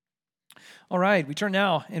All right, we turn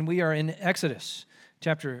now, and we are in Exodus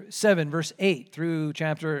chapter 7, verse 8 through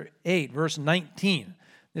chapter 8, verse 19.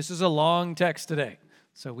 This is a long text today,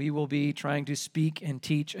 so we will be trying to speak and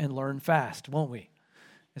teach and learn fast, won't we,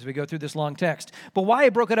 as we go through this long text. But why I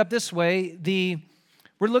broke it up this way,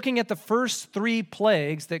 we're looking at the first three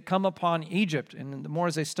plagues that come upon Egypt. And the more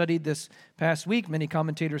as I studied this past week, many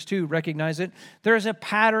commentators too recognize it. There is a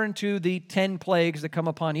pattern to the 10 plagues that come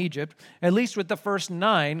upon Egypt. At least with the first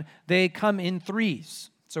 9, they come in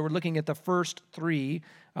threes. So we're looking at the first 3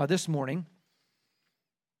 this morning.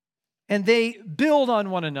 And they build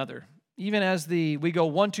on one another. Even as we go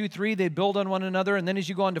 1, 2, 3, they build on one another. And then as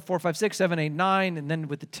you go on to 4, 5, 6, 7, 8, 9, and then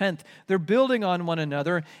with the 10th, they're building on one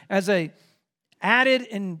another as a added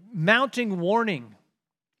and mounting warning,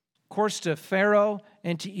 of course, to Pharaoh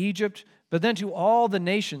and to Egypt, but then to all the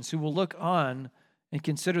nations who will look on and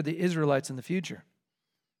consider the Israelites in the future.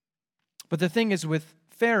 But the thing is, with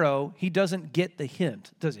Pharaoh, he doesn't get the hint,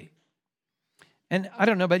 does he? And I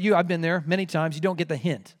don't know about you, I've been there many times. You don't get the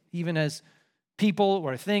hint, even as people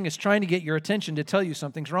or a thing is trying to get your attention to tell you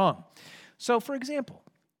something's wrong. So, for example,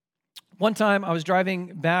 one time I was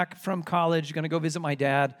driving back from college, going to go visit my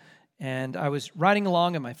dad, and I was riding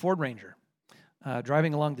along in my Ford Ranger,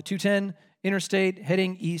 driving along the 210 interstate,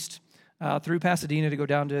 heading east through Pasadena to go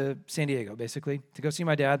down to San Diego, basically, to go see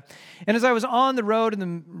my dad. And as I was on the road in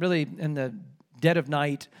the dead of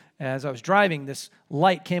night, as I was driving, this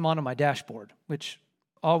light came on my dashboard, which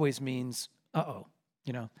always means,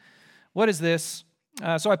 what is this?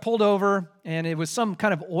 So I pulled over, and it was some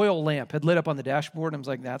kind of oil lamp had lit up on the dashboard, and I was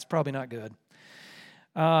like, that's probably not good.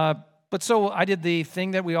 But so I did the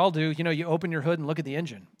thing that we all do, you open your hood and look at the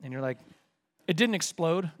engine, and you're like, it didn't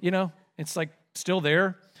explode, it's like still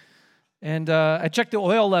there. And I checked the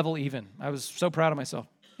oil level even. I was so proud of myself.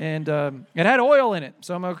 And it had oil in it,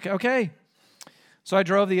 so I'm okay. So I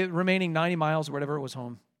drove the remaining 90 miles or whatever it was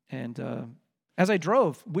home. And as I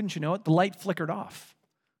drove, wouldn't you know it, the light flickered off.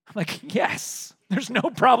 I'm like, yes, there's no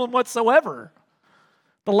problem whatsoever.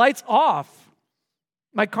 The light's off.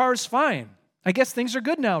 My car's fine. I guess things are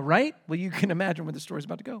good now, right? Well, you can imagine where the story's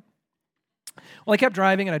about to go. Well, I kept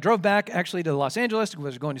driving, and I drove back actually to Los Angeles because I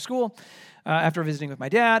was going to school after visiting with my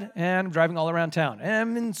dad, and I'm driving all around town. And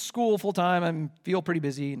I'm in school full-time. I feel pretty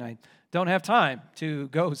busy, and I don't have time to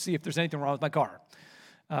go see if there's anything wrong with my car.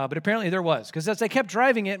 But apparently there was, because as I kept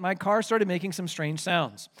driving it, my car started making some strange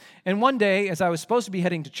sounds. And one day, as I was supposed to be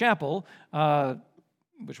heading to chapel,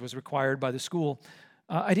 which was required by the school,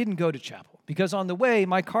 I didn't go to chapel because on the way,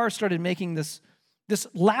 my car started making this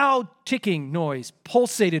loud ticking noise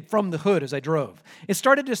pulsated from the hood as I drove. It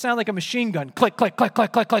started to sound like a machine gun. Click, click, click,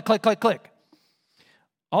 click, click, click, click, click, click.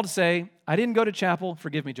 All to say, I didn't go to chapel.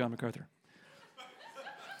 Forgive me, John MacArthur.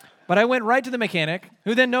 But I went right to the mechanic,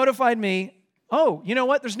 who then notified me, oh, you know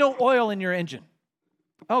what? There's no oil in your engine.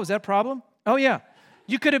 Oh, is that a problem? Oh, yeah.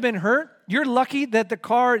 You could have been hurt. You're lucky that the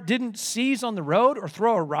car didn't seize on the road or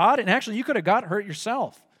throw a rod, and actually you could have got hurt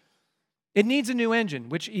yourself. It needs a new engine,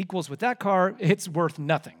 which equals with that car, it's worth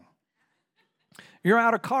nothing. You're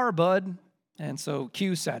out of car, bud. And so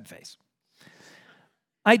cue sad face.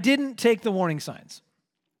 I didn't take the warning signs.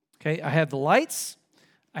 Okay, I had the lights,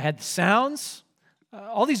 I had the sounds,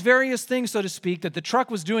 all these various things, so to speak, that the truck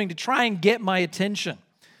was doing to try and get my attention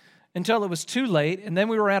until it was too late, and then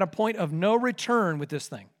we were at a point of no return with this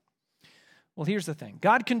thing. Well, here's the thing.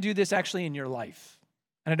 God can do this actually in your life,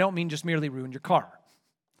 and I don't mean just merely ruin your car.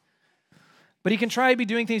 But he can try to be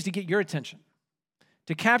doing things to get your attention,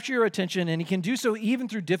 to capture your attention, and he can do so even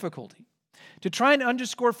through difficulty, to try and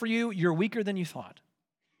underscore for you you're weaker than you thought.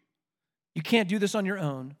 You can't do this on your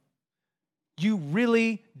own. You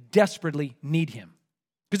really desperately need him.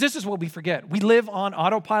 Because this is what we forget. We live on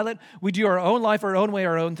autopilot. We do our own life, our own way,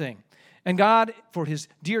 our own thing. And God, for his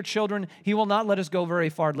dear children, he will not let us go very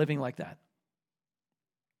far living like that.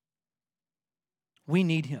 We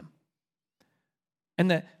need him. And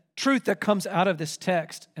the truth that comes out of this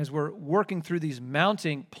text as we're working through these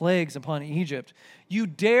mounting plagues upon Egypt, you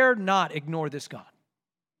dare not ignore this God.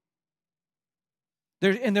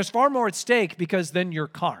 There's far more at stake because than your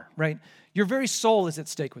car, right? Your very soul is at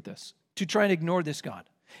stake with this, to try and ignore this God.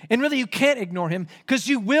 And really, you can't ignore him because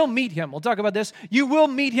you will meet him. We'll talk about this. You will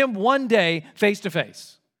meet him one day face to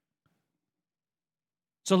face.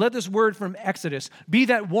 So let this word from Exodus be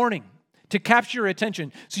that warning to capture your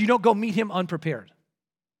attention so you don't go meet him unprepared.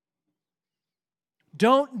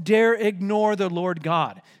 Don't dare ignore the Lord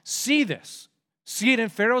God. See this. See it in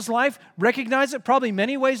Pharaoh's life. Recognize it probably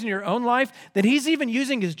many ways in your own life that he's even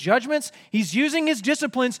using his judgments. He's using his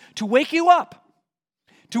disciplines to wake you up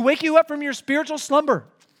from your spiritual slumber.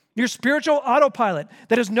 Your spiritual autopilot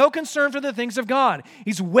that has no concern for the things of God.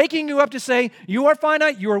 He's waking you up to say, you are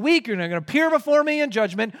finite, you are weak, you're not going to appear before me in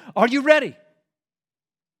judgment. Are you ready?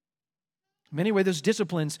 In many ways, those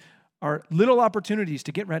disciplines are little opportunities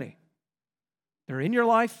to get ready. They're in your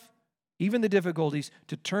life, even the difficulties,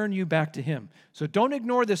 to turn you back to Him. So don't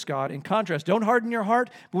ignore this, God. In contrast, don't harden your heart,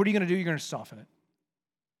 but what are you going to do? You're going to soften it.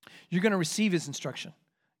 You're going to receive His instruction,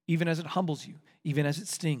 even as it humbles you, even as it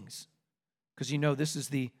stings, because you know this is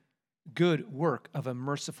the good work of a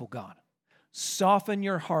merciful God. Soften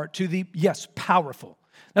your heart to the, yes, powerful.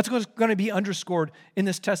 That's what's going to be underscored in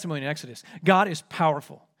this testimony in Exodus. God is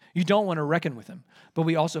powerful. You don't want to reckon with Him, but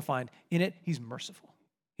we also find in it, He's merciful.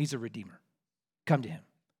 He's a redeemer. Come to Him.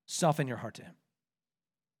 Soften your heart to Him.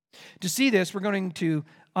 To see this, we're going to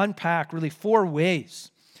unpack really 4 ways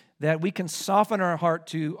that we can soften our heart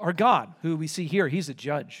to our God, who we see here. He's a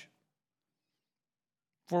judge.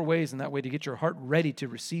 4 ways in that way to get your heart ready to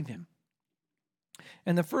receive Him.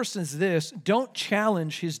 And the first is this: don't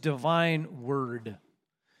challenge His divine word.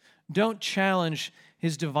 Don't challenge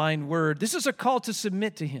His divine word. This is a call to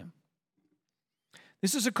submit to Him.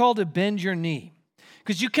 This is a call to bend your knee,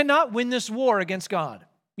 because you cannot win this war against God.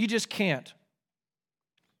 You just can't.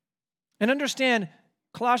 And understand,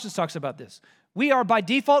 Colossians talks about this. We are by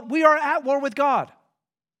default, we are at war with God.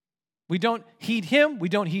 We don't heed Him. We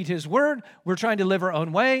don't heed His word. We're trying to live our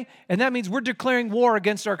own way. And that means we're declaring war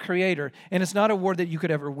against our Creator. And it's not a war that you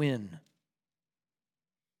could ever win.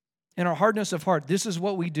 In our hardness of heart, this is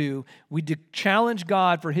what we do. We challenge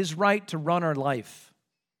God for His right to run our life.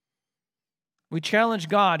 We challenge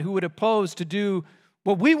God, who would oppose to do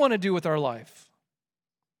what we want to do with our life,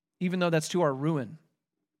 even though that's to our ruin.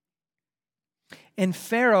 And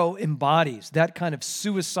Pharaoh embodies that kind of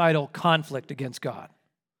suicidal conflict against God.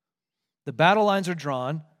 The battle lines are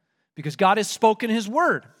drawn because God has spoken His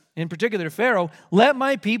word. In particular to Pharaoh, let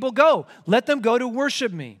my people go. Let them go to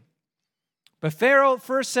worship me. But Pharaoh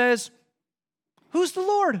first says, who's the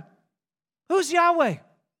Lord? Who's Yahweh?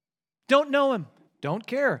 Don't know Him. Don't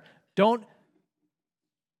care. Don't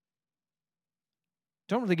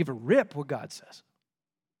really give a rip what God says.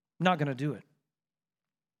 I'm not going to do it.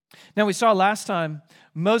 Now, we saw last time,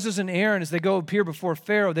 Moses and Aaron, as they go appear before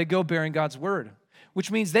Pharaoh, they go bearing God's word,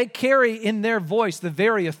 which means they carry in their voice the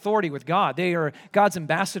very authority with God. They are God's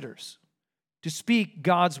ambassadors to speak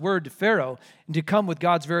God's word to Pharaoh and to come with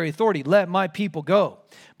God's very authority. Let my people go.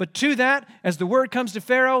 But to that, as the word comes to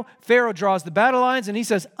Pharaoh, Pharaoh draws the battle lines and he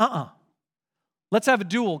says, let's have a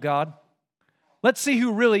duel, God. Let's see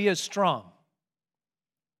who really is strong.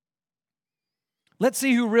 Let's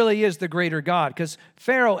see who really is the greater God, because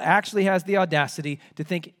Pharaoh actually has the audacity to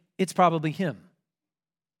think it's probably him.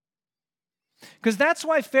 Because that's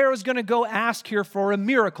why Pharaoh's going to go ask here for a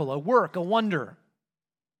miracle, a work, a wonder.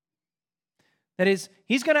 That is,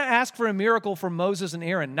 he's going to ask for a miracle for Moses and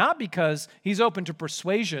Aaron, not because he's open to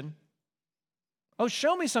persuasion. Oh,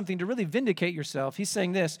 show me something to really vindicate yourself. He's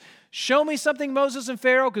saying this, show me something, Moses and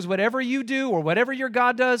Pharaoh, because whatever you do or whatever your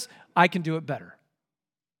God does, I can do it better.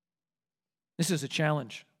 This is a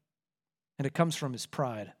challenge, and it comes from his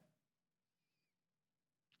pride.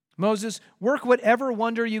 Moses, work whatever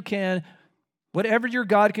wonder you can, whatever your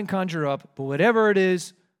God can conjure up, but whatever it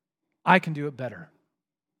is, I can do it better.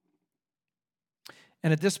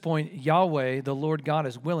 And at this point, Yahweh, the Lord God,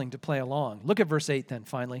 is willing to play along. Look at verse 8 then,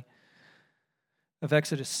 finally, of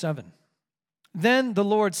Exodus 7. Then the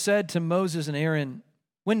Lord said to Moses and Aaron,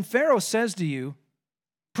 when Pharaoh says to you,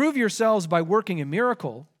 prove yourselves by working a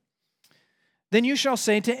miracle, then you shall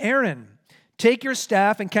say to Aaron, take your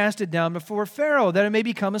staff and cast it down before Pharaoh, that it may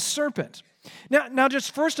become a serpent. Now,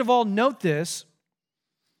 just first of all, note this.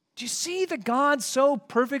 Do you see that God so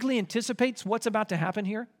perfectly anticipates what's about to happen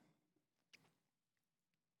here?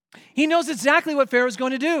 He knows exactly what Pharaoh's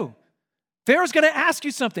going to do. Pharaoh's going to ask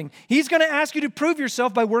you something. He's going to ask you to prove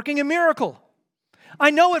yourself by working a miracle. I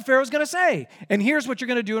know what Pharaoh's going to say, and here's what you're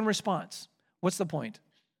going to do in response. What's the point?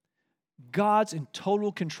 God's in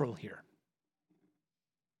total control here.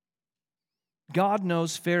 God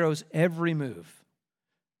knows Pharaoh's every move,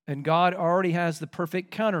 and God already has the perfect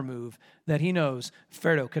counter move that he knows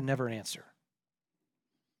Pharaoh could never answer.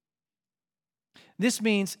 This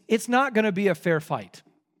means it's not going to be a fair fight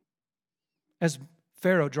as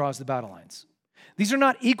Pharaoh draws the battle lines. These are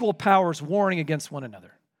not equal powers warring against one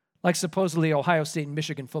another, like supposedly Ohio State and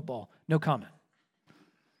Michigan football. No comment.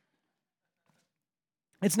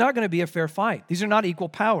 It's not going to be a fair fight. These are not equal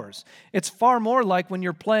powers. It's far more like when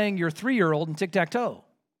you're playing your 3-year-old in tic-tac-toe.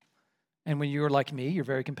 And when you're like me, you're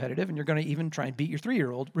very competitive, and you're going to even try and beat your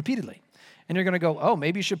 3-year-old repeatedly. And you're going to go, oh,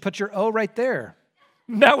 maybe you should put your O right there.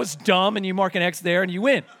 That was dumb, and you mark an X there, and you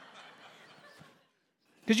win.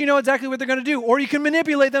 because you know exactly what they're going to do. Or you can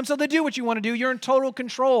manipulate them so they do what you want to do. You're in total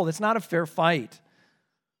control. It's not a fair fight.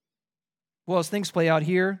 Well, as things play out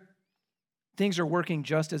here, things are working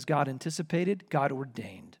just as God anticipated, God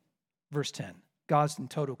ordained. Verse 10, God's in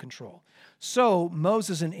total control. So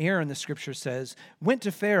Moses and Aaron, the scripture says, went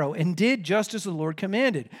to Pharaoh and did just as the Lord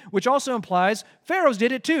commanded, which also implies Pharaoh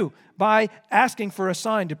did it too by asking for a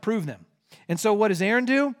sign to prove them. And so what does Aaron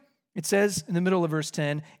do? It says in the middle of verse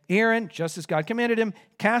 10, Aaron, just as God commanded him,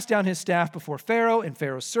 cast down his staff before Pharaoh and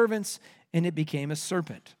Pharaoh's servants, and it became a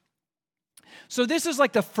serpent. So this is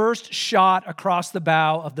like the first shot across the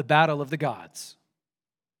bow of the battle of the gods.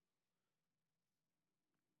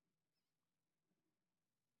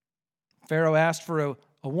 Pharaoh asked for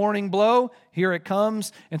a warning blow. Here it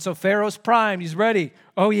comes. And so Pharaoh's primed. He's ready.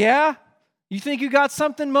 Oh, yeah? You think you got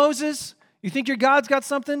something, Moses? You think your God's got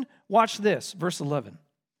something? Watch this. Verse 11.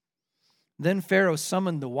 Then Pharaoh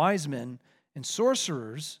summoned the wise men and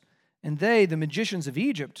sorcerers, and they, the magicians of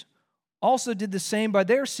Egypt, also did the same by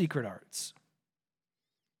their secret arts.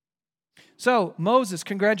 So, Moses,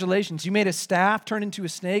 congratulations. You made a staff turn into a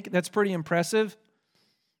snake. That's pretty impressive.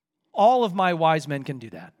 All of my wise men can do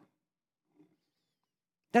that.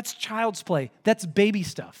 That's child's play. That's baby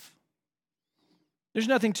stuff. There's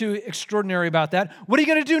nothing too extraordinary about that. What are you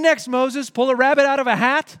going to do next, Moses? Pull a rabbit out of a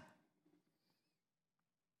hat?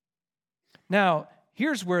 Now,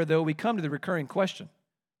 here's where, though, we come to the recurring question.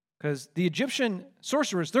 Because the Egyptian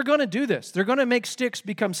sorcerers, they're going to do this. They're going to make sticks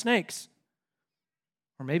become snakes.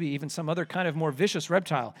 Or maybe even some other kind of more vicious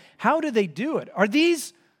reptile. How do they do it? Are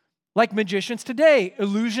these like magicians today,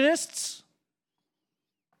 illusionists?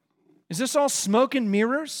 Is this all smoke and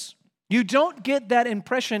mirrors? You don't get that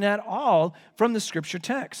impression at all from the scripture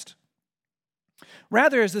text.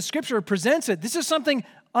 Rather, as the scripture presents it, this is something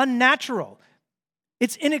unnatural.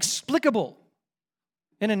 It's inexplicable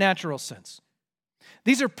in a natural sense.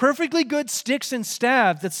 These are perfectly good sticks and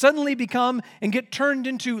staves that suddenly become and get turned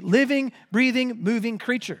into living, breathing, moving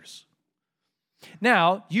creatures.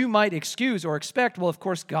 Now, you might excuse or expect, well, of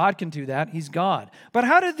course, God can do that. He's God. But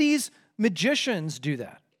how do these magicians do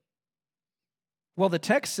that? Well, the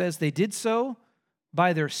text says they did so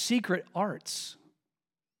by their secret arts.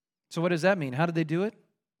 So what does that mean? How did they do it?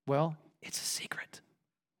 Well, it's a secret.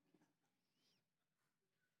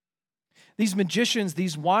 These magicians,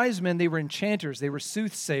 these wise men, they were enchanters, they were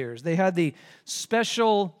soothsayers. They had the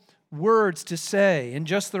special words to say in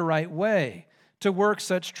just the right way to work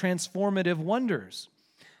such transformative wonders.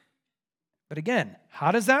 But again,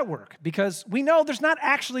 how does that work? Because we know there's not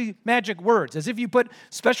actually magic words, as if you put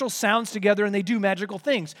special sounds together and they do magical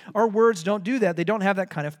things. Our words don't do that. They don't have that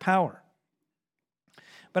kind of power.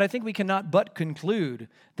 But I think we cannot but conclude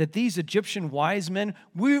that these Egyptian wise men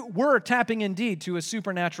were tapping indeed to a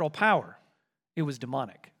supernatural power. It was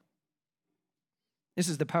demonic. This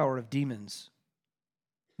is the power of demons,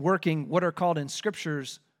 working what are called in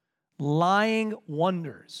scriptures lying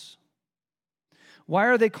wonders. Why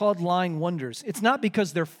are they called lying wonders? It's not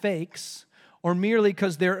because they're fakes or merely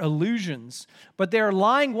because they're illusions, but they're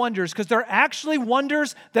lying wonders because they're actually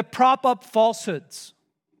wonders that prop up falsehoods.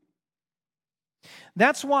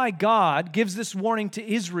 That's why God gives this warning to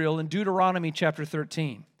Israel in Deuteronomy chapter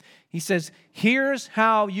 13. He says, here's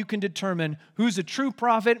how you can determine who's a true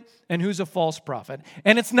prophet and who's a false prophet.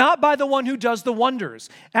 And it's not by the one who does the wonders.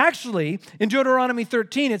 Actually, in Deuteronomy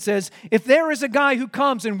 13, it says, if there is a guy who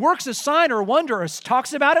comes and works a sign or a wonder or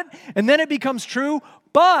talks about it, and then it becomes true,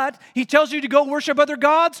 but he tells you to go worship other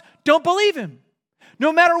gods, don't believe him.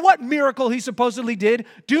 No matter what miracle he supposedly did,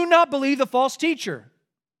 do not believe the false teacher.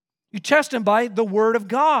 You test him by the word of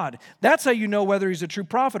God. That's how you know whether he's a true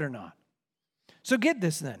prophet or not. So get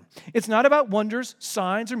this then. It's not about wonders,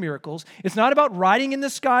 signs, or miracles. It's not about riding in the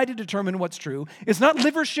sky to determine what's true. It's not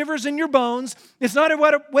liver shivers in your bones. It's not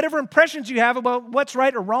whatever impressions you have about what's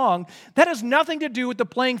right or wrong. That has nothing to do with the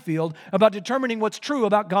playing field about determining what's true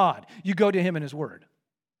about God. You go to him and his word.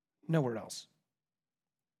 Nowhere else.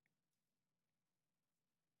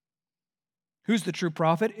 Who's the true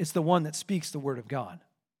prophet? It's the one that speaks the word of God.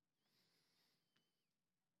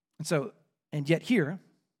 And yet here,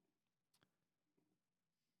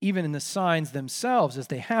 even in the signs themselves as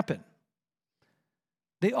they happen,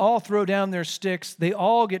 they all throw down their sticks, they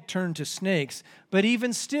all get turned to snakes, but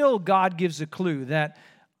even still God gives a clue that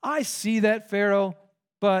I see that, Pharaoh,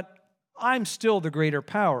 but I'm still the greater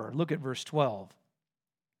power. Look at verse 12.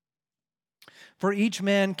 For each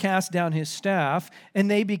man cast down his staff, and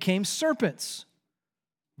they became serpents.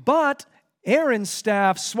 But Aaron's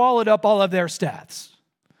staff swallowed up all of their staffs.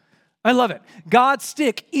 I love it. God's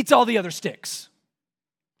stick eats all the other sticks.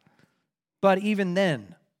 But even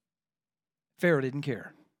then, Pharaoh didn't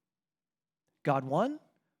care. God won,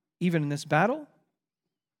 even in this battle.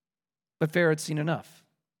 But Pharaoh had seen enough.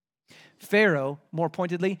 Pharaoh, more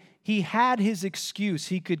pointedly, he had his excuse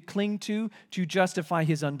he could cling to justify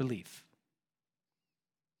his unbelief.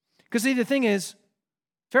 Because see, the thing is,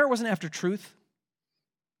 Pharaoh wasn't after truth.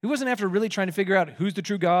 He wasn't after really trying to figure out who's the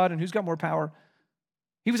true God and who's got more power.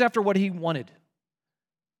 He was after what he wanted.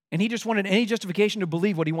 And he just wanted any justification to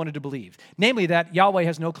believe what he wanted to believe. Namely that Yahweh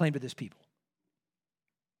has no claim to this people.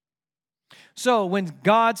 So when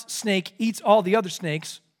God's snake eats all the other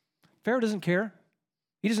snakes, Pharaoh doesn't care.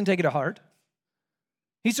 He doesn't take it to heart.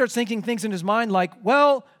 He starts thinking things in his mind like,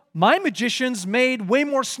 well, my magicians made way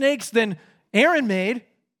more snakes than Aaron made.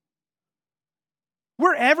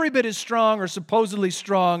 We're every bit as strong or supposedly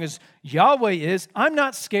strong as Yahweh is. I'm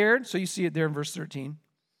not scared. So you see it there in verse 13.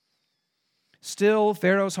 Still,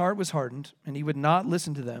 Pharaoh's heart was hardened, and he would not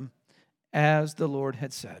listen to them as the Lord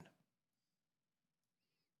had said.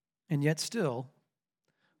 And yet still,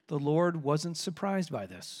 the Lord wasn't surprised by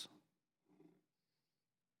this.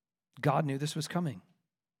 God knew this was coming.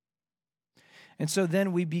 And so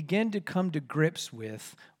then we begin to come to grips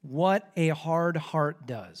with what a hard heart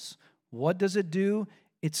does. What does it do?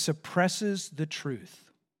 It suppresses the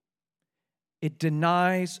truth. It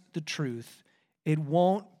denies the truth. It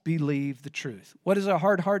won't believe the truth. What does a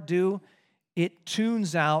hard heart do? It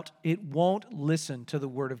tunes out. It won't listen to the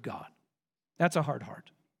word of God. That's a hard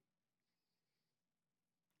heart.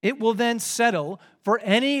 It will then settle for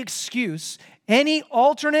any excuse, any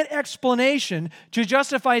alternate explanation to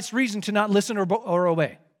justify its reason to not listen or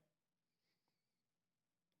obey.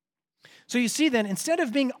 So you see then, instead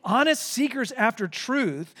of being honest seekers after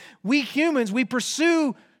truth, we humans, we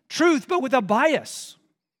pursue truth, but with a bias,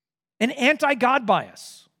 an anti-God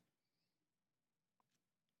bias.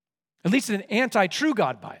 At least an anti-true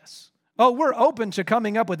God bias. Oh, we're open to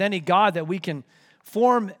coming up with any God that we can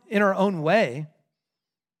form in our own way.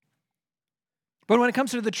 But when it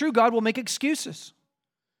comes to the true God, we'll make excuses.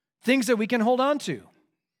 Things that we can hold on to.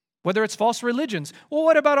 Whether it's false religions. Well,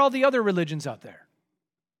 what about all the other religions out there?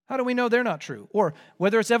 How do we know they're not true? Or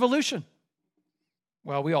whether it's evolution.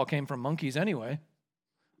 Well, we all came from monkeys anyway.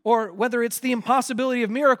 Or whether it's the impossibility of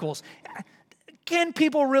miracles. Can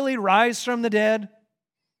people really rise from the dead?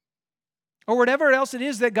 Or whatever else it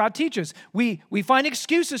is that God teaches. We find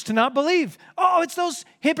excuses to not believe. Oh, it's those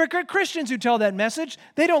hypocrite Christians who tell that message.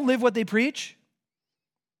 They don't live what they preach.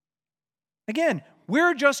 Again,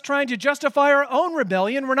 we're just trying to justify our own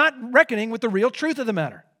rebellion. We're not reckoning with the real truth of the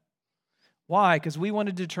matter. Why? Because we want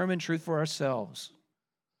to determine truth for ourselves.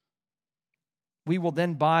 We will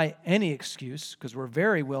then buy any excuse, because we're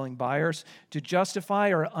very willing buyers, to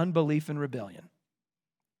justify our unbelief and rebellion.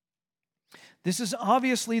 This is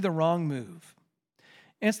obviously the wrong move.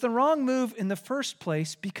 And it's the wrong move in the first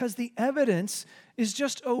place because the evidence is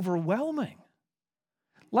just overwhelming.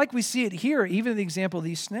 Like we see it here, even in the example of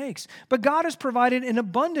these snakes. But God has provided an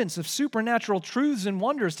abundance of supernatural truths and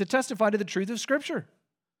wonders to testify to the truth of Scripture.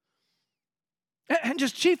 And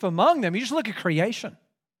just chief among them, you just look at creation.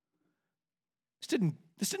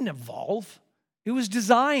 This didn't evolve. It was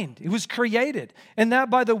designed. It was created. And that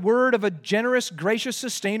by the word of a generous, gracious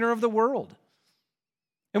sustainer of the world.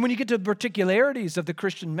 And when you get to the particularities of the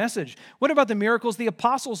Christian message, what about the miracles the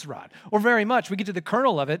apostles wrought? Or very much, we get to the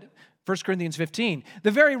kernel of it, 1 Corinthians 15.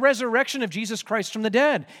 The very resurrection of Jesus Christ from the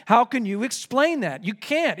dead. How can you explain that? You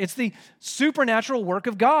can't. It's the supernatural work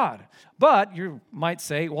of God. But you might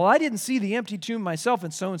say, well, I didn't see the empty tomb myself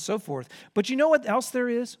and so forth. But you know what else there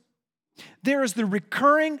is? There is the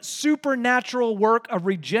recurring supernatural work of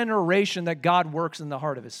regeneration that God works in the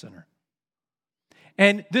heart of his sinner.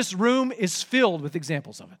 And this room is filled with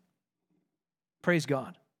examples of it. Praise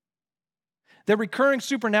God. The recurring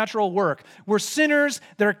supernatural work where sinners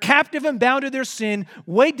that are captive and bound to their sin,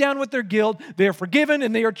 weighed down with their guilt, they are forgiven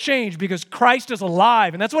and they are changed because Christ is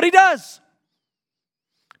alive. And that's what he does.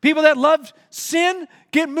 People that love sin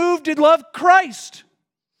get moved to love Christ.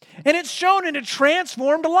 And it's shown in a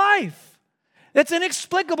transformed life. That's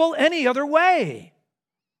inexplicable any other way.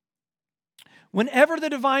 Whenever the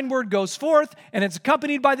divine word goes forth and it's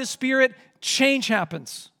accompanied by the Spirit, change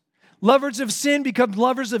happens. Lovers of sin become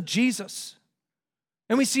lovers of Jesus.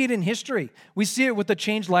 And we see it in history. We see it with the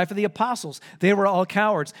changed life of the apostles. They were all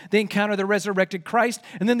cowards. They encounter the resurrected Christ,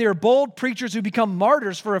 and then they are bold preachers who become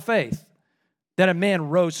martyrs for a faith that a man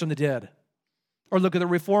rose from the dead. Or look at the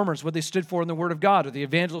reformers, what they stood for in the Word of God, or the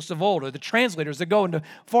evangelists of old, or the translators that go into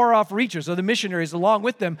far-off reaches, or the missionaries along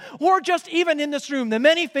with them, or just even in this room, the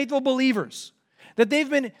many faithful believers, that they've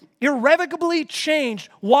been irrevocably changed.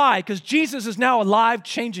 Why? Because Jesus is now alive,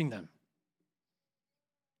 changing them.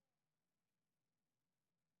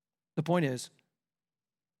 The point is,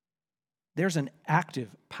 there's an active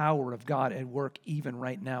power of God at work even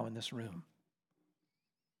right now in this room.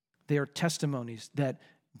 They are testimonies that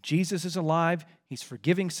Jesus is alive, he's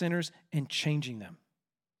forgiving sinners and changing them.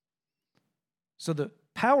 So the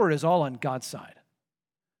power is all on God's side.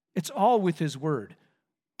 It's all with his word.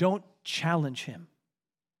 Don't challenge him.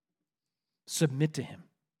 Submit to him.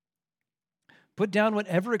 Put down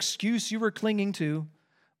whatever excuse you were clinging to.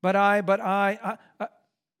 But I.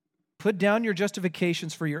 Put down your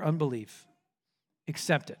justifications for your unbelief.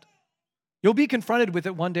 Accept it. You'll be confronted with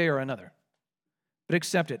it one day or another. But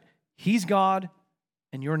accept it. He's God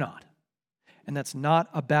and you're not. And that's not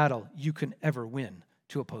a battle you can ever win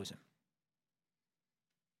to oppose him.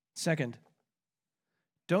 Second,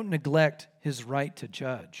 don't neglect his right to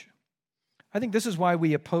judge. I think this is why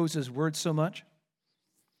we oppose his word so much.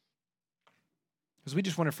 Because we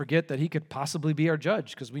just want to forget that he could possibly be our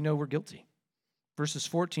judge because we know we're guilty. Verses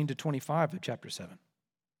 14 to 25 of chapter 7.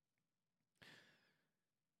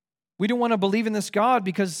 We don't want to believe in this God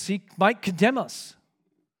because he might condemn us.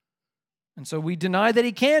 And so we deny that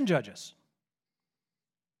he can judge us.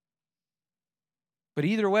 But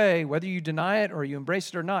either way, whether you deny it or you embrace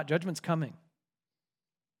it or not, judgment's coming.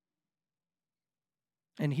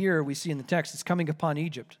 And here we see in the text, it's coming upon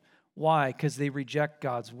Egypt. Why? Because they reject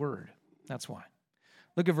God's word. That's why.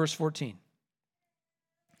 Look at verse 14.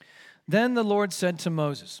 Then the Lord said to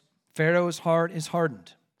Moses, Pharaoh's heart is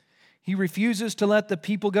hardened. He refuses to let the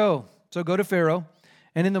people go. So go to Pharaoh,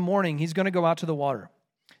 and in the morning he's going to go out to the water.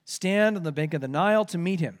 Stand on the bank of the Nile to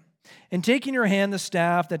meet him, and take in your hand the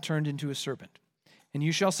staff that turned into a serpent. And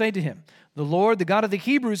you shall say to him, the Lord, the God of the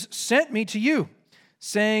Hebrews, sent me to you,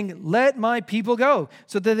 saying, let my people go,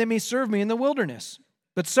 so that they may serve me in the wilderness.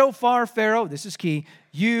 But so far, Pharaoh, this is key,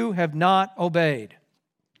 you have not obeyed.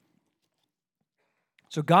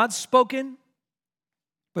 So God's spoken,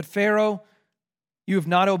 but Pharaoh, you have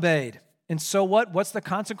not obeyed. And so what? What's the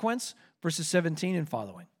consequence? Verses 17 and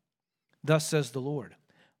following. Thus says the Lord,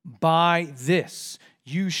 by this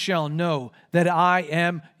you shall know that I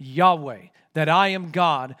am Yahweh, that I am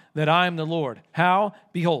God, that I am the Lord. How?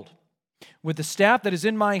 Behold, with the staff that is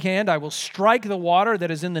in my hand, I will strike the water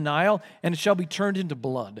that is in the Nile, and it shall be turned into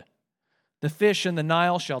blood. The fish in the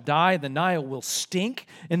Nile shall die, the Nile will stink,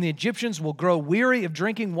 and the Egyptians will grow weary of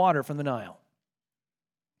drinking water from the Nile.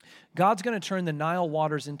 God's going to turn the Nile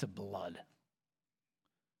waters into blood.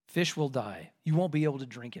 Fish will die. You won't be able to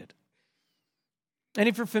drink it. And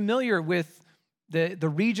if you're familiar with the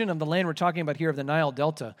region of the land we're talking about here of the Nile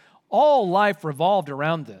Delta, all life revolved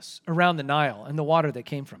around the Nile and the water that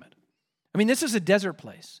came from it. I mean, this is a desert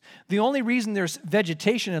place. The only reason there's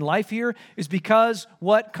vegetation and life here is because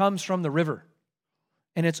what comes from the river,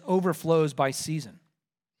 and it overflows by season.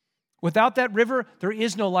 Without that river, there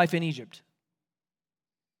is no life in Egypt.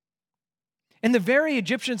 And the very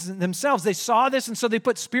Egyptians themselves, they saw this, and so they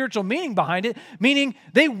put spiritual meaning behind it, meaning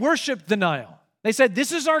they worshiped the Nile. They said,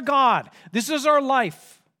 this is our God. This is our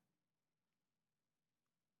life.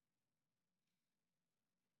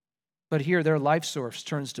 But here, their life source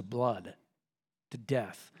turns to blood, to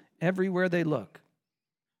death, everywhere they look,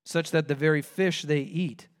 such that the very fish they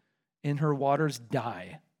eat in her waters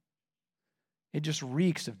die. It just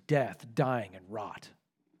reeks of death, dying, and rot.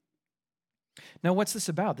 Now, what's this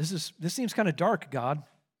about? This seems kind of dark, God.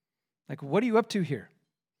 Like, what are you up to here?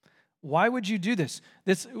 Why would you do this?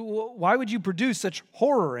 Why would you produce such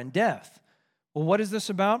horror and death? Well, what is this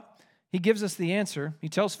about? He gives us the answer. He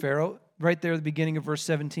tells Pharaoh right there at the beginning of verse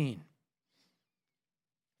 17.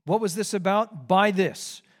 What was this about? By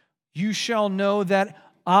this, you shall know that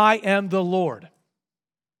I am the Lord.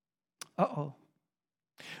 Uh-oh.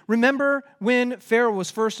 Remember when Pharaoh was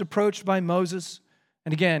first approached by Moses?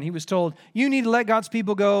 And again, he was told, you need to let God's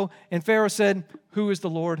people go. And Pharaoh said, who is the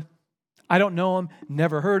Lord? I don't know him,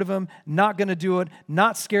 never heard of him, not going to do it,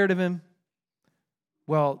 not scared of him.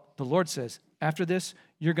 Well, the Lord says, after this,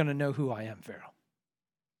 you're going to know who I am, Pharaoh.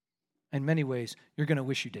 In many ways, you're going to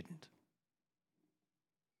wish you didn't.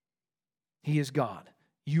 He is God.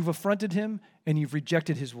 You've affronted him and you've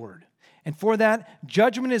rejected his word. And for that,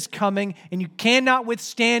 judgment is coming and you cannot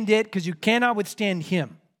withstand it because you cannot withstand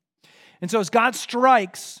him. And so as God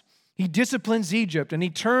strikes, he disciplines Egypt and he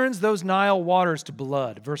turns those Nile waters to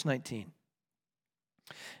blood. Verse 19.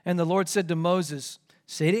 And the Lord said to Moses,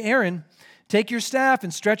 say to Aaron, take your staff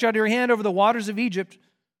and stretch out your hand over the waters of Egypt.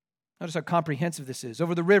 Notice how comprehensive this is.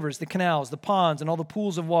 Over the rivers, the canals, the ponds, and all the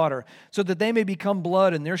pools of water, so that they may become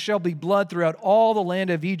blood, and there shall be blood throughout all the land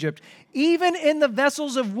of Egypt, even in the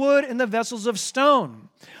vessels of wood and the vessels of stone.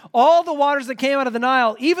 All the waters that came out of the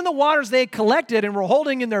Nile, even the waters they collected and were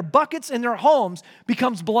holding in their buckets in their homes,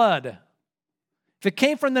 becomes blood. If it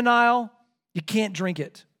came from the Nile, you can't drink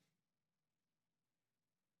it.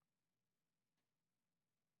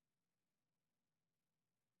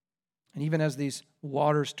 And even as these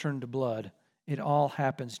waters turn to blood, it all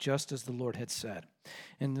happens just as the Lord had said.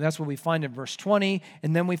 And that's what we find in verse 20.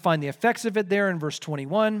 And then we find the effects of it there in verse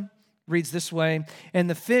 21. It reads this way, "And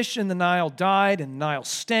the fish in the Nile died, and the Nile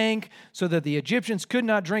stank, so that the Egyptians could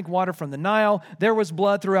not drink water from the Nile. There was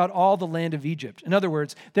blood throughout all the land of Egypt." In other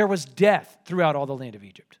words, there was death throughout all the land of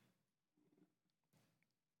Egypt.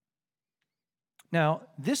 Now,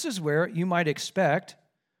 this is where you might expect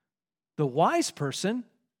the wise person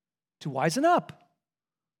to wisen up.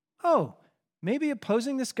 Oh, maybe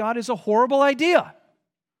opposing this God is a horrible idea.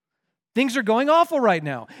 Things are going awful right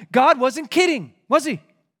now. God wasn't kidding, was he?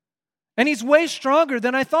 And he's way stronger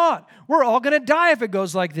than I thought. We're all going to die if it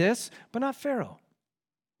goes like this, but not Pharaoh.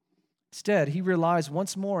 Instead, he relies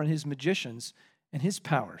once more on his magicians and his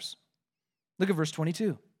powers. Look at verse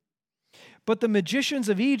 22. "But the magicians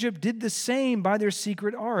of Egypt did the same by their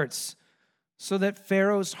secret arts, so that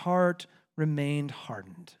Pharaoh's heart remained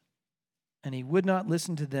hardened, and he would not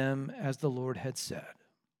listen to them as the Lord had said."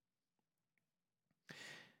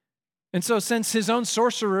 And so, since his own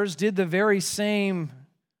sorcerers did the very same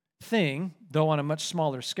thing, though on a much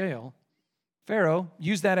smaller scale, Pharaoh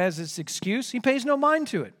used that as his excuse. He pays no mind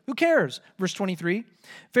to it. Who cares? Verse 23,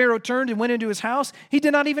 "Pharaoh turned and went into his house. He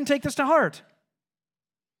did not even take this to heart."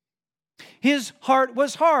 His heart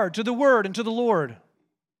was hard to the word and to the Lord.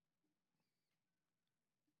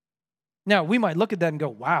 Now, we might look at that and go,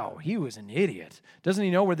 wow, he was an idiot. Doesn't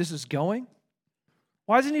he know where this is going?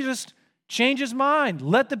 Why doesn't he just change his mind?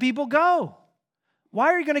 Let the people go.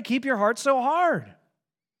 Why are you going to keep your heart so hard?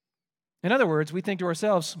 In other words, we think to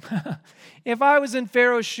ourselves, if I was in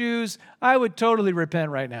Pharaoh's shoes, I would totally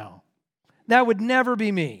repent right now. That would never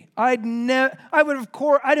be me. I'd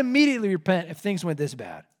immediately repent if things went this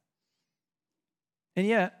bad. And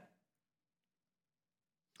yet,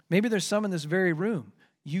 maybe there's some in this very room.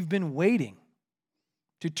 You've been waiting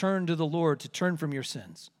to turn to the Lord, to turn from your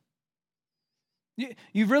sins.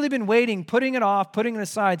 You've really been waiting, putting it off, putting it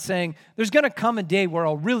aside, saying, there's going to come a day where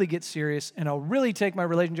I'll really get serious and I'll really take my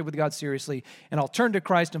relationship with God seriously and I'll turn to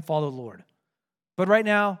Christ and follow the Lord. But right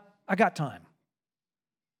now, I got time.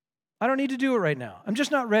 I don't need to do it right now. I'm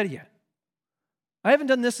just not ready yet. I haven't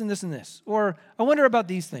done this and this and this. Or I wonder about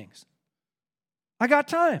these things. I got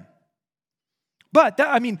time. But,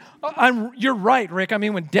 you're right, Rick.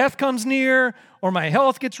 When death comes near or my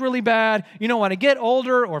health gets really bad, when I get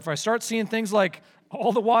older or if I start seeing things like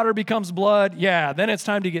all the water becomes blood, then it's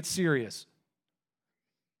time to get serious.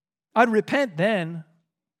 I'd repent then.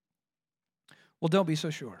 Well, don't be so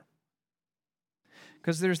sure.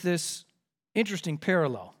 Because there's this interesting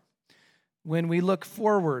parallel. When we look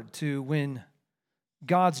forward to when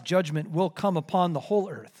God's judgment will come upon the whole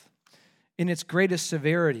earth in its greatest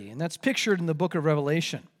severity. And that's pictured in the book of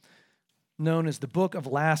Revelation, known as the book of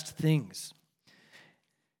last things.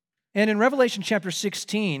 And in Revelation chapter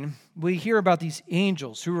 16, we hear about these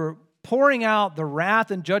angels who are pouring out the wrath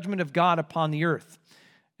and judgment of God upon the earth.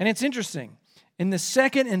 And it's interesting. In the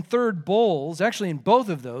second and third bowls, actually in both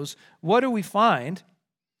of those, what do we find?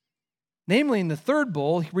 Namely, in the third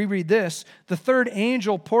bowl, we read this, "The third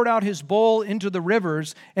angel poured out his bowl into the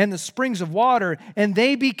rivers and the springs of water, and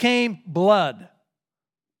they became blood."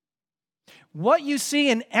 What you see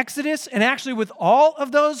in Exodus, and actually with all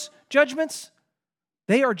of those judgments,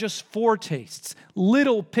 they are just foretastes,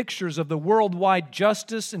 little pictures of the worldwide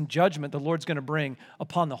justice and judgment the Lord's going to bring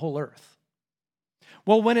upon the whole earth.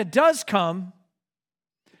 Well, when it does come,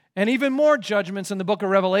 and even more judgments in the book of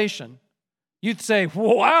Revelation, you'd say,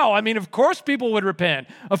 wow, of course people would repent.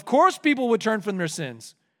 Of course people would turn from their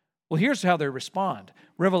sins. Well, here's how they respond.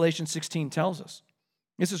 Revelation 16 tells us.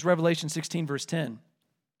 This is Revelation 16, verse 10.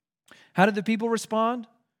 How did the people respond?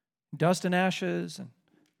 Dust and ashes and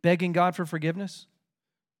begging God for forgiveness?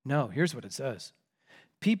 No, here's what it says.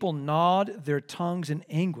 People gnawed their tongues in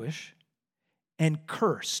anguish and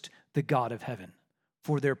cursed the God of heaven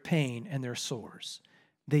for their pain and their sores.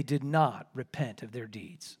 They did not repent of their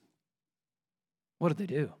deeds. What did they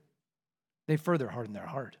do? They further hardened their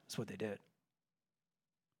heart. That's what they did.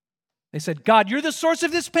 They said, God, you're the source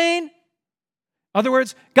of this pain? In other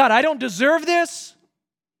words, God, I don't deserve this.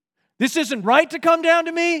 This isn't right to come down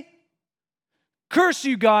to me. Curse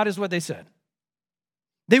you, God, is what they said.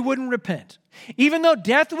 They wouldn't repent. Even though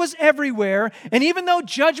death was everywhere, and even though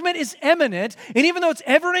judgment is imminent, and even though it's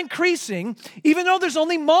ever increasing, even though there's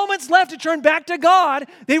only moments left to turn back to God,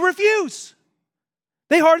 they refuse.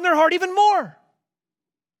 They harden their heart even more.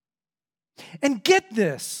 And get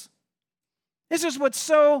this. This is what's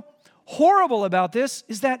so horrible about this,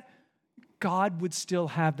 is that God would still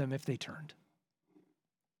have them if they turned.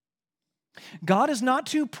 God is not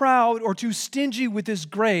too proud or too stingy with his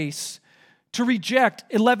grace to reject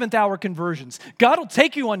 11th hour conversions. God will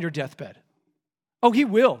take you on your deathbed. Oh, he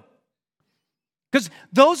will. Because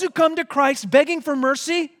those who come to Christ begging for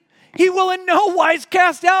mercy, he will in no wise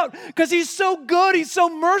cast out because he's so good, he's so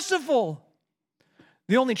merciful.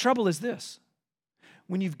 The only trouble is this.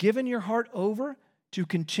 When you've given your heart over to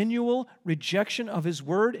continual rejection of his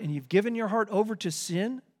word and you've given your heart over to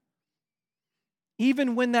sin,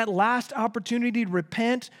 even when that last opportunity to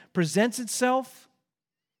repent presents itself,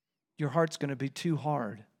 your heart's going to be too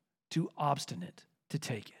hard, too obstinate to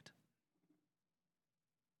take it.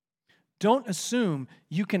 Don't assume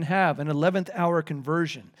you can have an 11th hour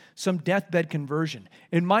conversion, some deathbed conversion.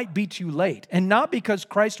 It might be too late. And not because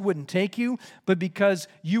Christ wouldn't take you, but because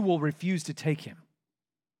you will refuse to take him.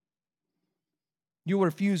 You will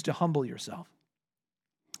refuse to humble yourself.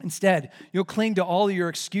 Instead, you'll cling to all your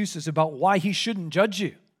excuses about why he shouldn't judge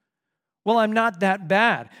you. Well, I'm not that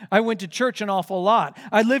bad. I went to church an awful lot.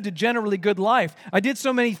 I lived a generally good life. I did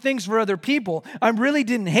so many things for other people. I really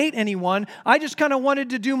didn't hate anyone. I just kind of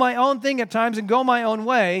wanted to do my own thing at times and go my own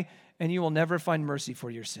way, and you will never find mercy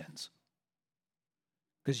for your sins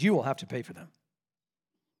because you will have to pay for them.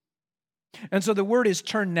 And so the word is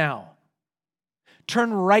turn now.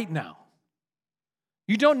 Turn right now.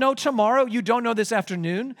 You don't know tomorrow. You don't know this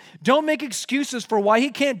afternoon. Don't make excuses for why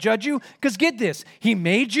he can't judge you, because get this, he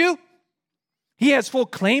made you. He has full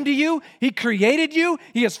claim to you. He created you.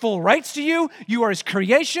 He has full rights to you. You are his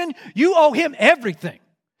creation. You owe him everything.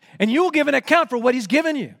 And you will give an account for what he's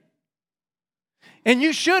given you. And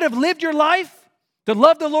you should have lived your life to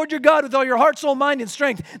love the Lord your God with all your heart, soul, mind, and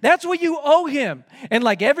strength. That's what you owe him. And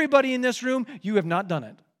like everybody in this room, you have not done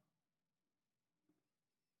it.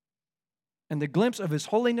 And the glimpse of his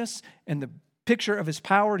holiness and the picture of his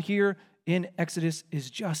power here in Exodus is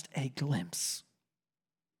just a glimpse.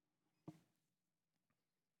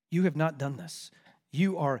 You have not done this.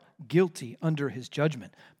 You are guilty under his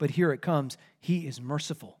judgment. But here it comes. He is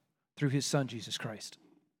merciful through his Son, Jesus Christ.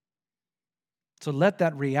 So let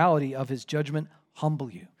that reality of his judgment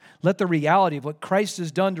humble you. Let the reality of what Christ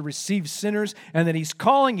has done to receive sinners and that he's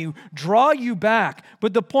calling you draw you back.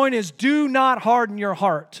 But the point is, do not harden your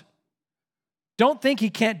heart. Don't think he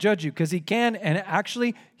can't judge you, because he can, and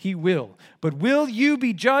actually he will. But will you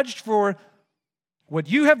be judged for what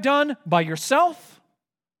you have done by yourself?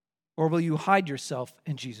 Or will you hide yourself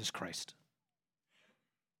in Jesus Christ?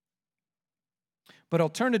 But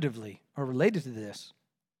alternatively, or related to this,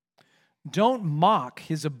 don't mock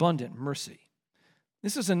his abundant mercy.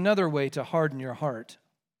 This is another way to harden your heart.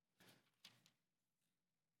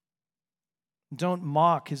 Don't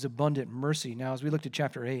mock his abundant mercy. Now, as we look to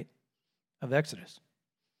chapter 8 of Exodus,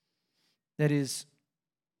 that is,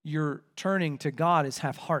 your turning to God is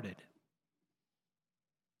half-hearted.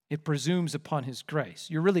 It presumes upon his grace.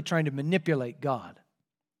 You're really trying to manipulate God.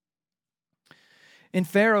 And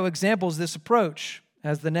Pharaoh examples this approach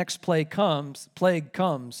as the next plague comes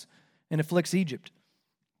and afflicts Egypt.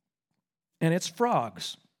 And it's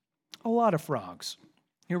frogs. A lot of frogs.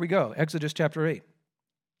 Here we go, Exodus chapter 8.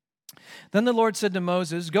 Then the Lord said to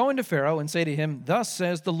Moses, go into Pharaoh and say to him, thus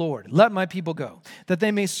says the Lord, let my people go, that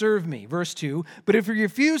they may serve me. Verse 2, but if you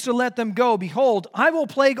refuse to let them go, behold, I will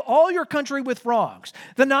plague all your country with frogs.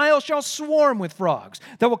 The Nile shall swarm with frogs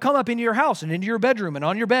that will come up into your house and into your bedroom and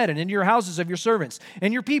on your bed and into your houses of your servants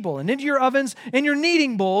and your people and into your ovens and your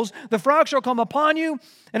kneading bowls. The frogs shall come upon you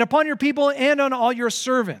and upon your people and on all your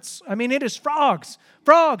servants. I mean, it is frogs,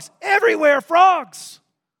 everywhere, frogs.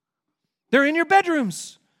 They're in your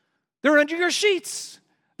bedrooms. They're under your sheets.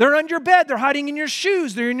 They're under your bed. They're hiding in your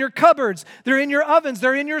shoes. They're in your cupboards. They're in your ovens.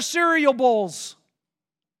 They're in your cereal bowls.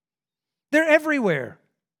 They're everywhere.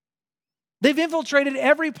 They've infiltrated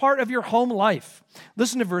every part of your home life.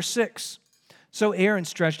 Listen to verse 6. So Aaron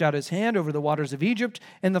stretched out his hand over the waters of Egypt,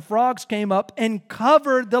 and the frogs came up and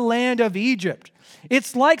covered the land of Egypt.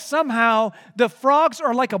 It's like somehow the frogs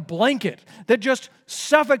are like a blanket that just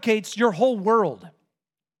suffocates your whole world.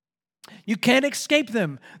 You can't escape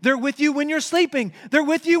them. They're with you when you're sleeping. They're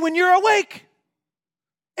with you when you're awake.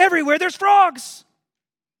 Everywhere there's frogs.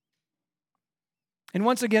 And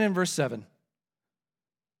once again in verse 7,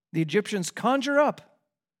 the Egyptians conjure up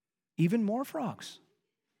even more frogs.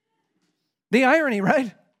 The irony,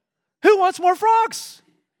 right? Who wants more frogs?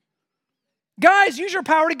 Guys, use your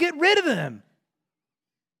power to get rid of them.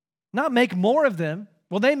 Not make more of them.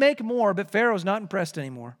 Well, they make more, but Pharaoh's not impressed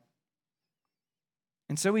anymore.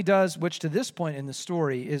 And so he does, which to this point in the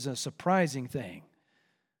story is a surprising thing.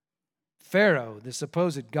 Pharaoh, the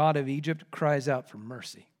supposed god of Egypt, cries out for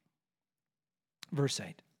mercy. Verse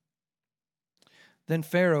 8. Then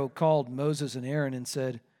Pharaoh called Moses and Aaron and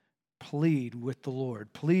said, plead with the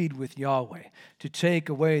Lord, plead with Yahweh to take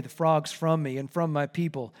away the frogs from me and from my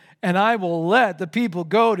people, and I will let the people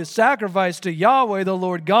go to sacrifice to Yahweh, the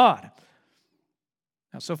Lord God.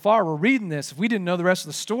 Now, so far we're reading this. If we didn't know the rest of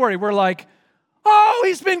the story, we're like, oh,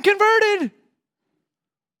 he's been converted.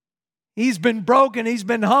 He's been broken. He's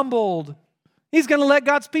been humbled. He's going to let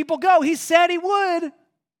God's people go. He said he would.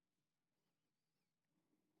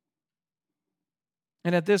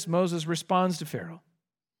 And at this, Moses responds to Pharaoh.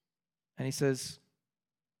 And he says,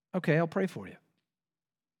 okay, I'll pray for you.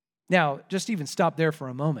 Now, just even stop there for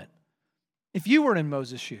a moment. If you were in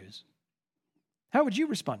Moses' shoes, how would you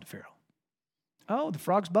respond to Pharaoh? Oh, the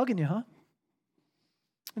frog's bugging you, huh?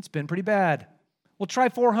 It's been pretty bad. Well, try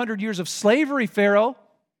 400 years of slavery, Pharaoh.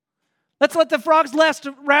 Let's let the frogs last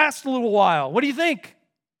a little while. What do you think?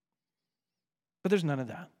 But there's none of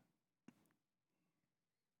that.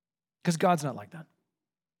 Because God's not like that.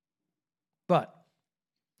 But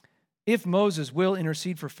if Moses will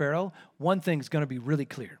intercede for Pharaoh, one thing's going to be really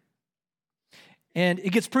clear. And it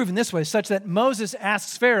gets proven this way, such that Moses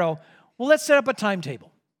asks Pharaoh, well, let's set up a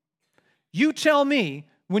timetable. You tell me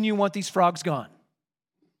when you want these frogs gone.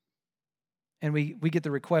 And we get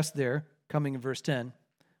the request there, coming in verse 10,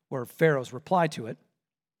 where Pharaoh's reply to it.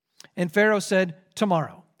 And Pharaoh said,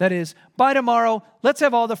 tomorrow. That is, by tomorrow, let's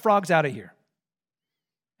have all the frogs out of here.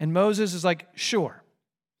 And Moses is like, sure.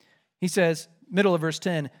 He says, middle of verse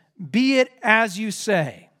 10, be it as you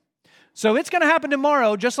say. So it's going to happen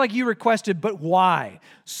tomorrow, just like you requested, but why?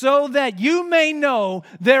 So that you may know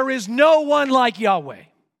there is no one like Yahweh.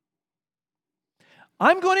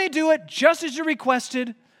 I'm going to do it just as you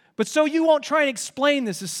requested, but so you won't try and explain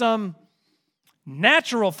this as some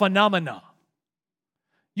natural phenomena.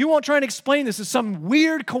 You won't try and explain this as some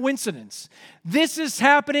weird coincidence. This is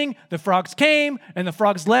happening. The frogs came and the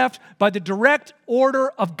frogs left by the direct order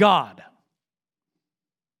of God.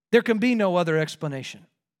 There can be no other explanation.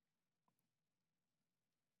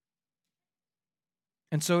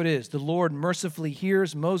 And so it is. The Lord mercifully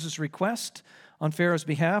hears Moses' request on Pharaoh's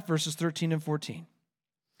behalf, verses 13 and 14.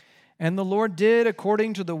 And the Lord did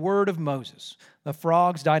according to the word of Moses. The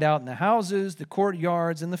frogs died out in the houses, the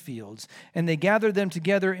courtyards, and the fields, and they gathered them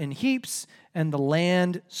together in heaps, and the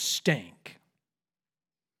land stank.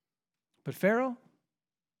 But Pharaoh,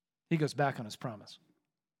 he goes back on his promise.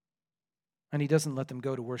 And he doesn't let them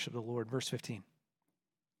go to worship the Lord. Verse 15.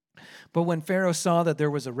 But when Pharaoh saw that there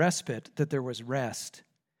was a respite, that there was rest,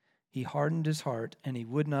 he hardened his heart, and he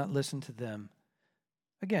would not listen to them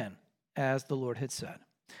again, as the Lord had said.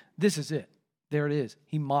 This is it. There it is.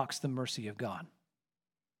 He mocks the mercy of God.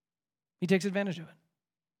 He takes advantage of it.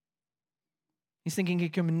 He's thinking he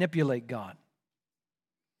can manipulate God.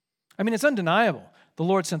 I mean, it's undeniable. The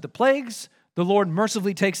Lord sent the plagues. The Lord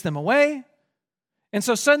mercifully takes them away. And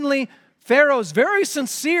so suddenly, Pharaoh's very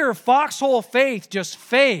sincere foxhole faith just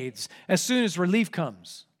fades as soon as relief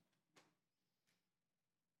comes.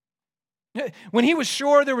 When he was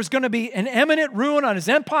sure there was going to be an imminent ruin on his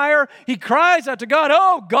empire, he cries out to God,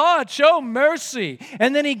 oh God, show mercy.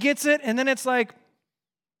 And then he gets it, and then it's like,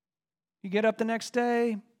 you get up the next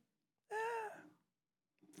day,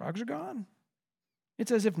 frogs are gone.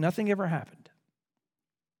 It's as if nothing ever happened.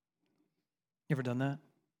 You ever done that?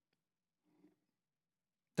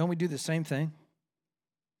 Don't we do the same thing?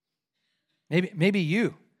 Maybe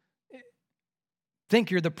you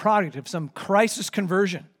think you're the product of some crisis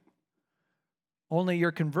conversion. Only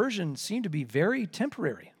your conversion seemed to be very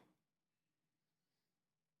temporary.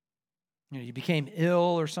 You became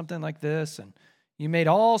ill or something like this, and you made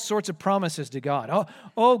all sorts of promises to God.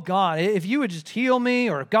 Oh God, if you would just heal me,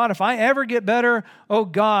 or God, if I ever get better, oh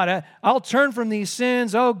God, I'll turn from these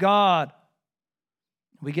sins, oh God.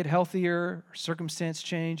 We get healthier, our circumstance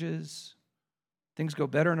changes, things go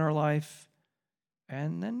better in our life,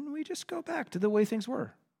 and then we just go back to the way things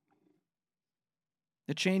were.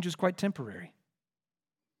 The change is quite temporary.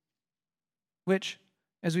 Which,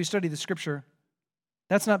 as we study the scripture,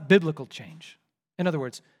 that's not biblical change. In other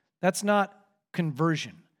words, that's not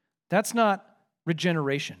conversion. That's not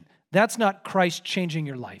regeneration. That's not Christ changing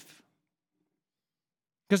your life.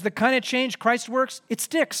 Because the kind of change Christ works, it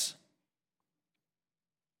sticks.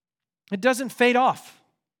 It doesn't fade off.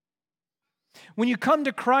 When you come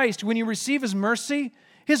to Christ, when you receive His mercy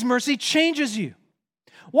changes you.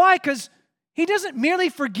 Why? Because He doesn't merely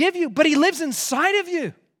forgive you, but He lives inside of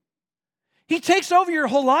you. He takes over your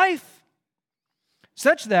whole life.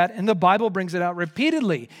 Such that, and the Bible brings it out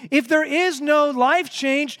repeatedly, if there is no life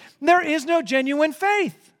change, there is no genuine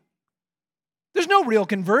faith. There's no real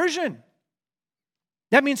conversion.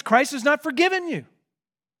 That means Christ has not forgiven you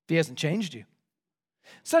if He hasn't changed you.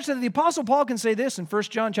 Such that the Apostle Paul can say this in 1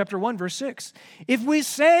 John chapter 1, verse 6. If we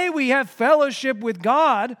say we have fellowship with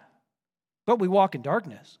God, but we walk in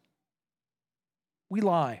darkness, we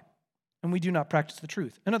lie and we do not practice the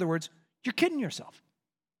truth. In other words, you're kidding yourself.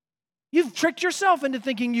 You've tricked yourself into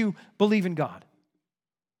thinking you believe in God.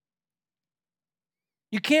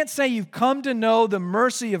 You can't say you've come to know the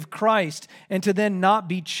mercy of Christ and to then not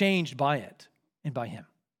be changed by it and by Him.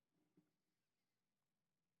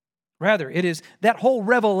 Rather, it is that whole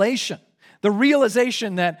revelation, the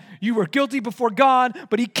realization that you were guilty before God,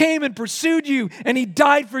 but He came and pursued you, and He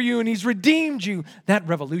died for you, and He's redeemed you. That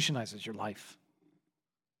revolutionizes your life.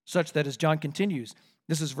 Such that, as John continues,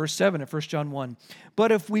 this is verse 7 of 1 John 1.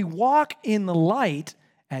 But if we walk in the light,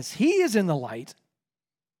 as He is in the light,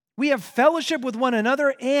 we have fellowship with one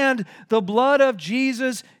another, and the blood of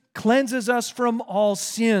Jesus cleanses us from all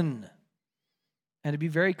sin. And to be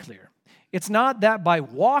very clear, it's not that by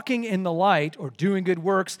walking in the light or doing good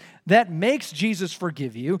works that makes Jesus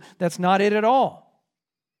forgive you. That's not it at all.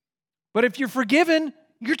 But if you're forgiven,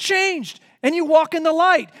 you're changed and you walk in the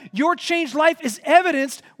light. Your changed life is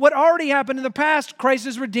evidenced what already happened in the past. Christ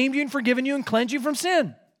has redeemed you and forgiven you and cleansed you from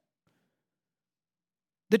sin.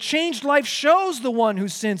 The changed life shows the one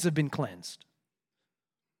whose sins have been cleansed.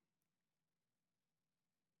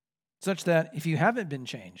 Such that if you haven't been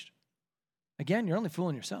changed, again, you're only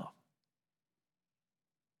fooling yourself.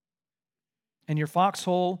 And your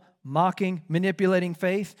foxhole, mocking, manipulating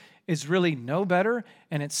faith is really no better,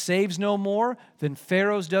 and it saves no more than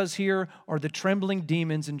Pharaoh's does here or the trembling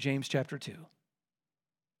demons in James chapter 2.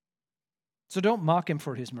 So don't mock Him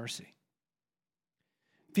for His mercy.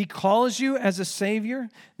 If He calls you as a Savior,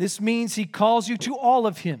 this means He calls you to all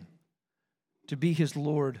of Him to be His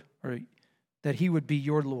Lord, or that He would be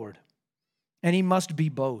your Lord. And He must be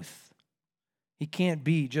both. He can't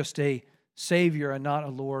be just a Savior and not a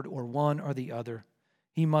Lord, or one or the other.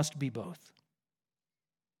 He must be both.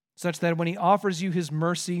 Such that when He offers you His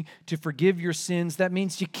mercy to forgive your sins, that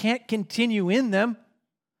means you can't continue in them.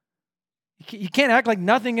 You can't act like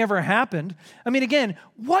nothing ever happened. I mean, again,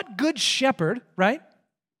 what good shepherd, right,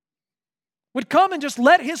 would come and just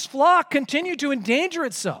let his flock continue to endanger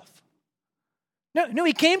itself? No,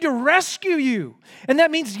 He came to rescue you. And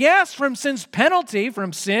that means, yes, from sin's penalty,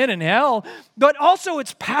 from sin and hell, but also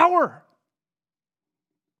its power.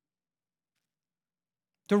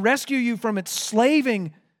 To rescue you from its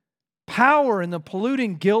slaving power and the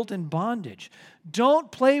polluting guilt and bondage.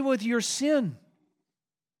 Don't play with your sin.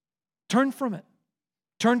 Turn from it.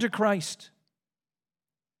 Turn to Christ.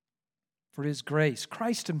 For His grace,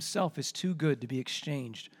 Christ Himself is too good to be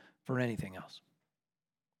exchanged for anything else.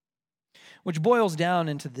 Which boils down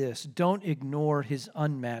into this: don't ignore His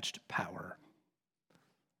unmatched power.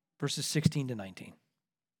 Verses 16 to 19.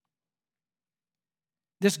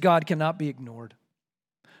 This God cannot be ignored.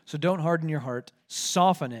 So don't harden your heart,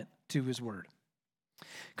 soften it to His word.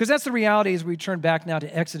 Because that's the reality as we turn back now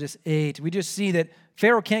to Exodus 8. We just see that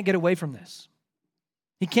Pharaoh can't get away from this.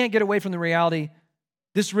 He can't get away from the reality.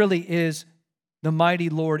 This really is the mighty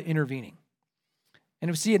Lord intervening. And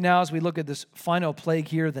we see it now as we look at this final plague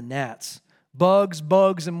here, the gnats. Bugs,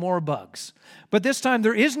 bugs, and more bugs. But this time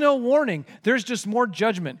there is no warning. There's just more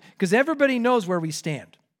judgment because everybody knows where we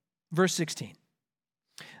stand. Verse 16.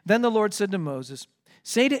 Then the Lord said to Moses,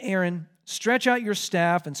 "Say to Aaron, stretch out your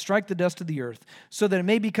staff and strike the dust of the earth, so that it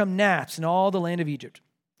may become gnats in all the land of Egypt."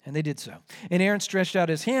 And they did so. And Aaron stretched out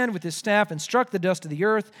his hand with his staff and struck the dust of the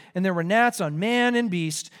earth, and there were gnats on man and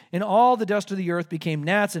beast, and all the dust of the earth became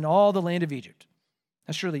gnats in all the land of Egypt.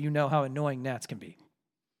 Now surely you know how annoying gnats can be.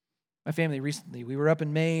 My family recently, we were up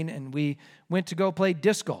in Maine, and we went to go play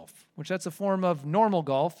disc golf, which that's a form of normal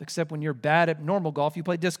golf, except when you're bad at normal golf, you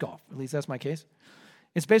play disc golf. At least that's my case.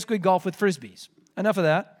 It's basically golf with frisbees. Enough of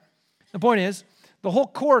that. The point is, the whole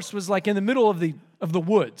course was like in the middle of the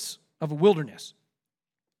woods, of a wilderness.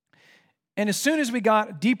 And as soon as we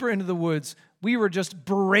got deeper into the woods, we were just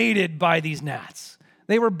berated by these gnats.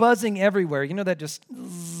 They were buzzing everywhere. You know that just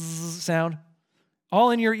sound? All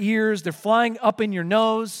in your ears. They're flying up in your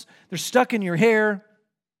nose. They're stuck in your hair.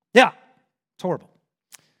 Yeah, it's horrible.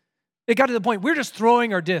 It got to the point we're just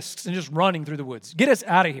throwing our discs and just running through the woods. Get us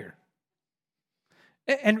out of here.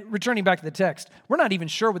 And returning back to the text, we're not even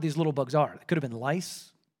sure what these little bugs are. It could have been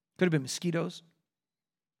lice. Could have been mosquitoes.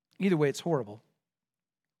 Either way, it's horrible.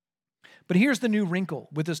 But here's the new wrinkle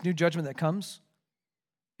with this new judgment that comes.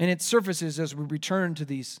 And it surfaces as we return to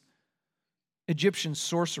these Egyptian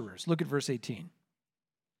sorcerers. Look at verse 18.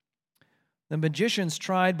 The magicians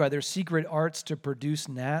tried by their secret arts to produce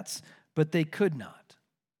gnats, but they could not.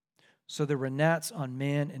 So there were gnats on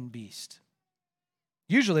man and beast.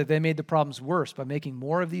 Usually they made the problems worse by making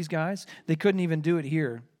more of these guys. They couldn't even do it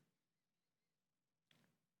here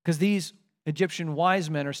because these Egyptian wise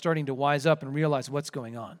men are starting to wise up and realize what's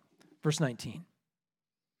going on. Verse 19.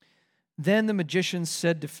 Then the magicians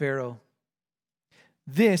said to Pharaoh,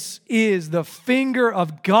 "This is the finger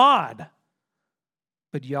of God."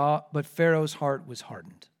 But Pharaoh's heart was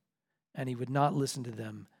hardened, and he would not listen to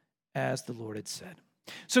them as the Lord had said.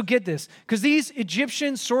 So get this, because these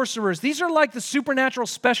Egyptian sorcerers, these are like the supernatural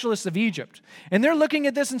specialists of Egypt. And they're looking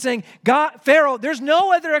at this and saying, God, Pharaoh, there's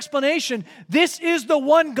no other explanation. This is the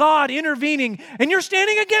one God intervening, and you're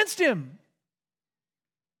standing against him.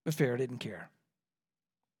 But Pharaoh didn't care.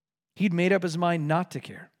 He'd made up his mind not to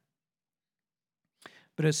care.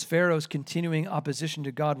 But as Pharaoh's continuing opposition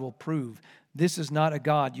to God will prove, this is not a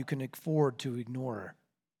God you can afford to ignore.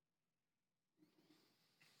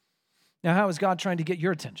 Now, how is God trying to get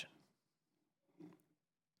your attention?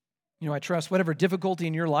 I trust whatever difficulty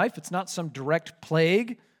in your life, it's not some direct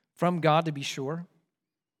plague from God to be sure.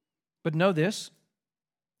 But know this,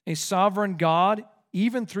 a sovereign God,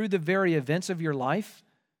 even through the very events of your life,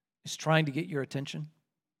 is trying to get your attention.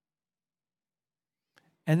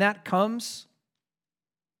 And that comes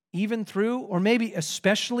even through, or maybe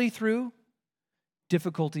especially through,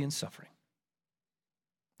 difficulty and suffering.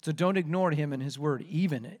 So don't ignore him and his word,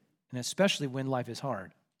 even and especially when life is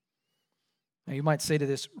hard. Now you might say to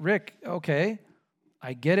this, Rick, okay,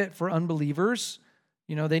 I get it for unbelievers.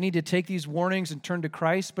 They need to take these warnings and turn to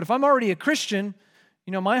Christ. But if I'm already a Christian,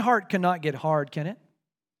 my heart cannot get hard, can it?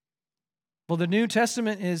 Well, the New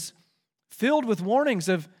Testament is filled with warnings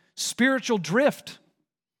of spiritual drift,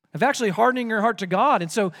 of actually hardening your heart to God. And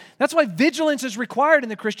so that's why vigilance is required in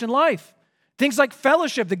the Christian life. Things like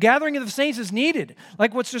fellowship, the gathering of the saints is needed,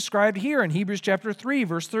 like what's described here in Hebrews chapter 3,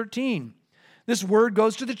 verse 13. This word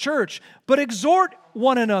goes to the church, but exhort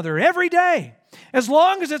one another every day, as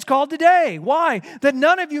long as it's called today. Why? That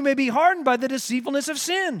none of you may be hardened by the deceitfulness of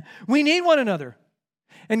sin. We need one another.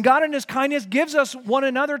 And God in his kindness gives us one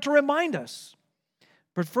another to remind us.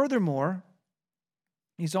 But furthermore,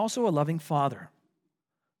 he's also a loving Father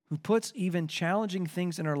who puts even challenging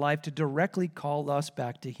things in our life to directly call us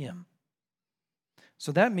back to him.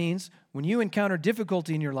 So that means when you encounter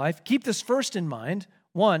difficulty in your life, keep this first in mind.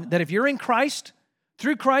 One, that if you're in Christ,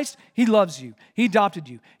 through Christ, he loves you. He adopted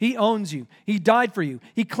you. He owns you. He died for you.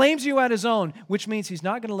 He claims you as his own, which means he's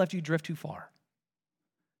not going to let you drift too far.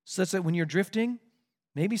 Such that when you're drifting,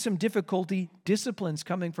 maybe some difficulty, discipline's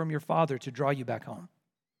coming from your Father to draw you back home.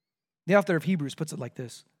 The author of Hebrews puts it like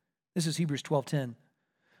this. This is Hebrews 12:10.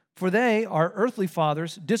 For they, our earthly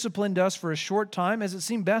fathers, disciplined us for a short time as it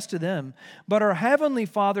seemed best to them, but our heavenly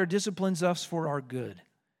Father disciplines us for our good,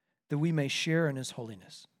 that we may share in his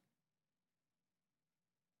holiness.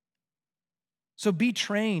 So be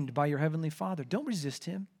trained by your heavenly Father. Don't resist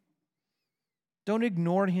him. Don't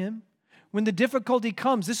ignore him. When the difficulty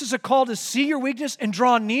comes, this is a call to see your weakness and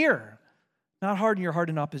draw near, not harden your heart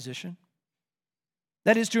in opposition.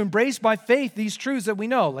 That is to embrace by faith these truths that we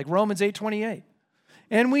know, like Romans 8:28.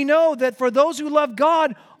 And we know that for those who love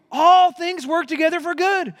God, all things work together for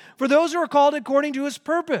good, for those who are called according to his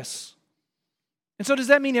purpose. And so does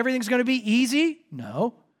that mean everything's going to be easy?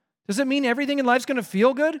 No. Does it mean everything in life's going to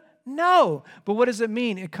feel good? No. But what does it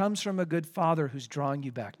mean? It comes from a good Father who's drawing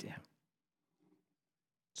you back to him.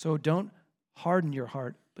 So don't harden your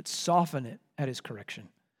heart, but soften it at his correction.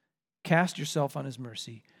 Cast yourself on his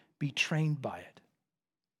mercy. Be trained by it.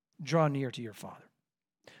 Draw near to your Father.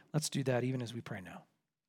 Let's do that even as we pray now.